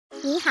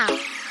你好，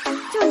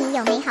祝你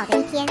有美好的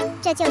一天。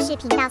这就是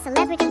频道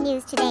Celebrity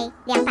News Today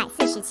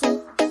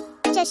 247，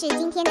这是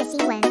今天的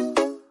新闻。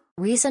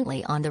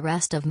Recently on the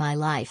rest of my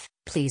life,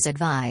 please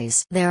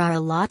advise. There are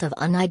a lot of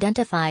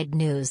unidentified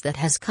news that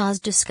has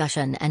caused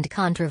discussion and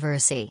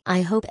controversy.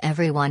 I hope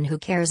everyone who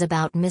cares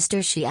about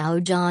Mr. Xiao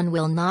Zhan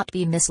will not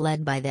be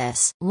misled by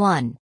this.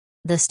 1.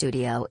 The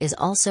studio is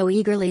also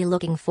eagerly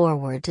looking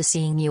forward to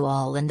seeing you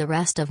all in the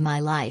rest of my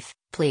life.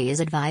 Please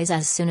advise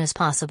as soon as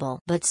possible.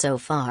 But so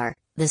far,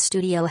 the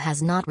studio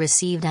has not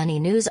received any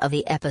news of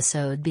the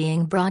episode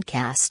being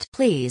broadcast.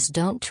 Please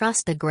don't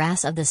trust the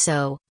grass of the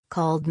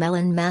so-called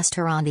melon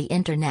master on the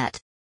internet.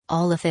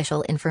 All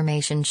official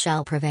information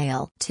shall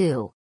prevail.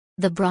 2.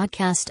 The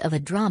broadcast of a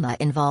drama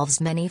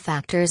involves many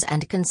factors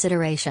and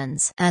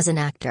considerations. As an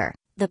actor,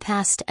 the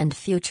past and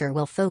future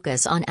will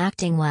focus on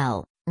acting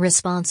well,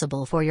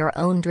 responsible for your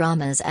own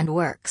dramas and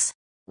works.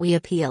 We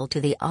appeal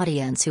to the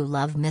audience who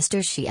love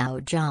Mr.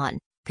 Xiao Zhan.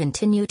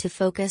 Continue to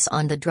focus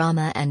on the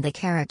drama and the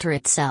character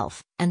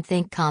itself, and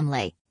think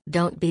calmly.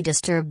 Don't be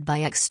disturbed by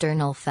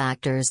external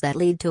factors that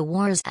lead to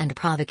wars and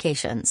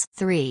provocations.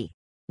 3.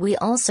 We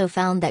also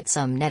found that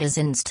some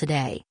netizens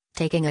today,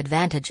 taking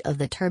advantage of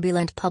the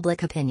turbulent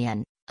public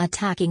opinion,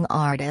 attacking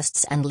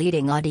artists and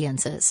leading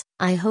audiences.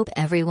 I hope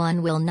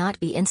everyone will not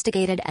be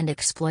instigated and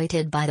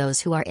exploited by those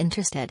who are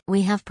interested.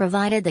 We have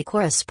provided the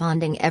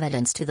corresponding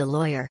evidence to the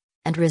lawyer,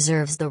 and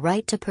reserves the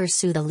right to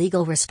pursue the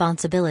legal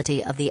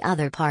responsibility of the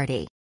other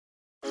party.